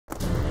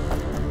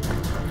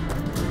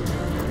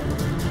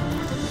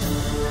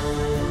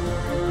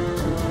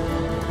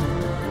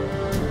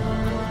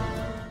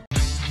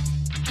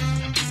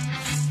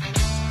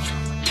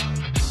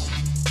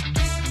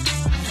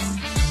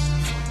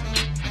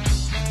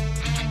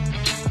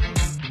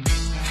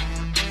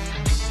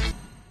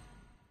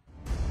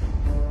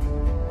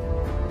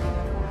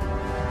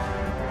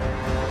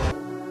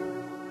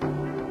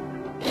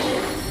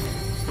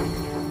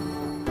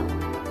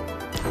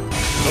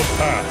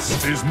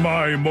This is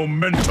my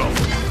momentum.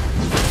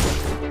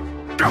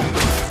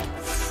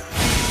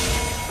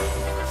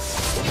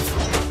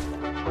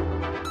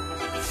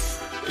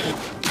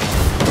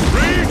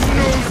 Rage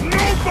knows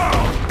no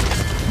bounds.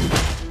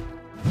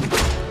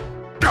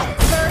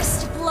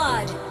 First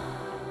blood.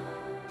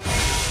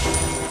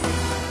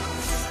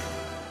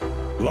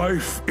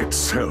 Life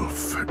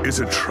itself is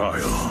a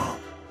trial.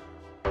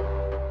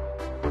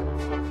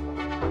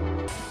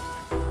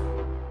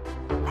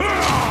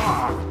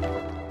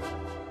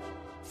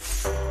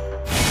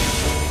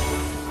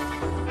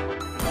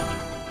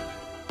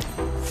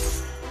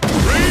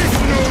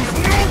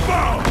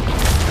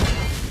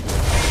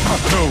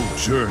 No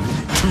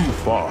journey too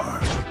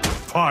far.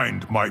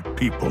 Find my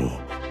people. You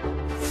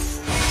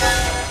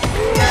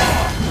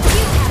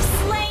have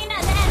slain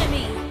an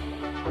enemy.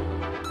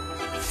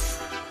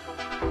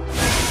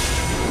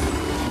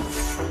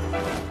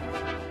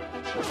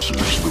 This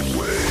is the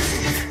way.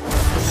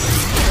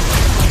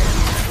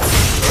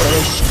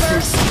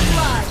 First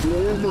blood.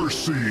 For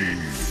mercy.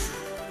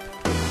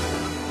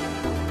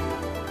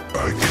 I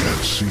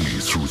can't see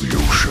through the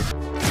ocean.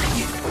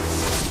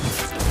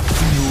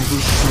 Feel the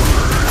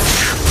surge.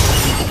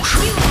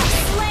 You have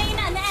slain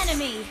an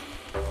enemy.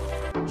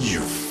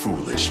 You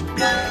foolish beings.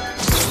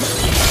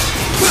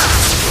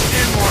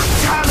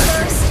 Immortality!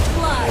 First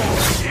blood.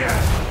 Yeah.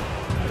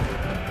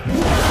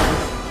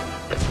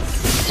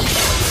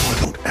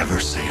 Don't ever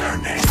say her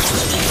name.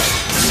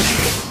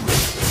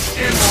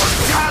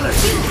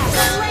 Immortality! You have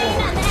slain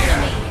an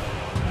enemy.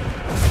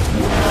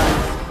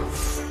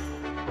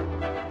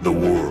 The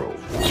world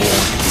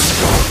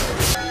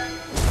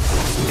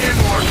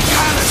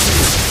immortality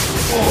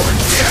or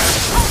death.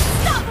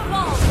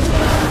 Unstoppable.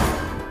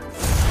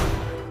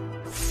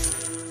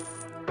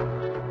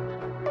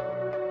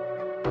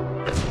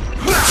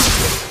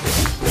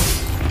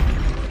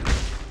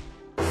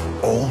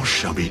 All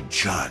shall be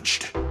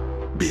judged,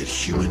 be it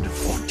human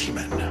or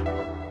demon.